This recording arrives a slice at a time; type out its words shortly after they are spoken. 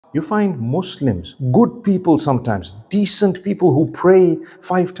You find Muslims, good people sometimes, decent people who pray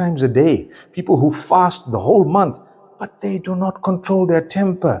 5 times a day, people who fast the whole month, but they do not control their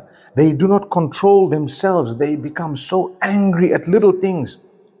temper. They do not control themselves. They become so angry at little things.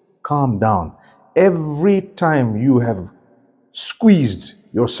 Calm down. Every time you have squeezed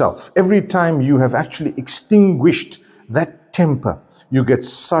yourself, every time you have actually extinguished that temper, you get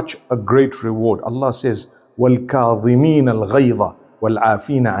such a great reward. Allah says, وَالْكَاظِمِينَ الْغَيْظَ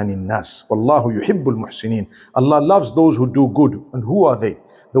وَالْعَافِينَ عَنِ النَّاسِ وَاللَّهُ يُحِبُّ الْمُحْسِنِينَ. Allah loves those who do good. And who are they?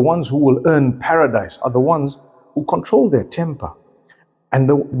 The ones who will earn paradise are the ones who control their temper.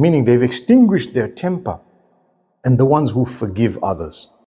 Meaning they've extinguished their temper, and the ones who forgive others.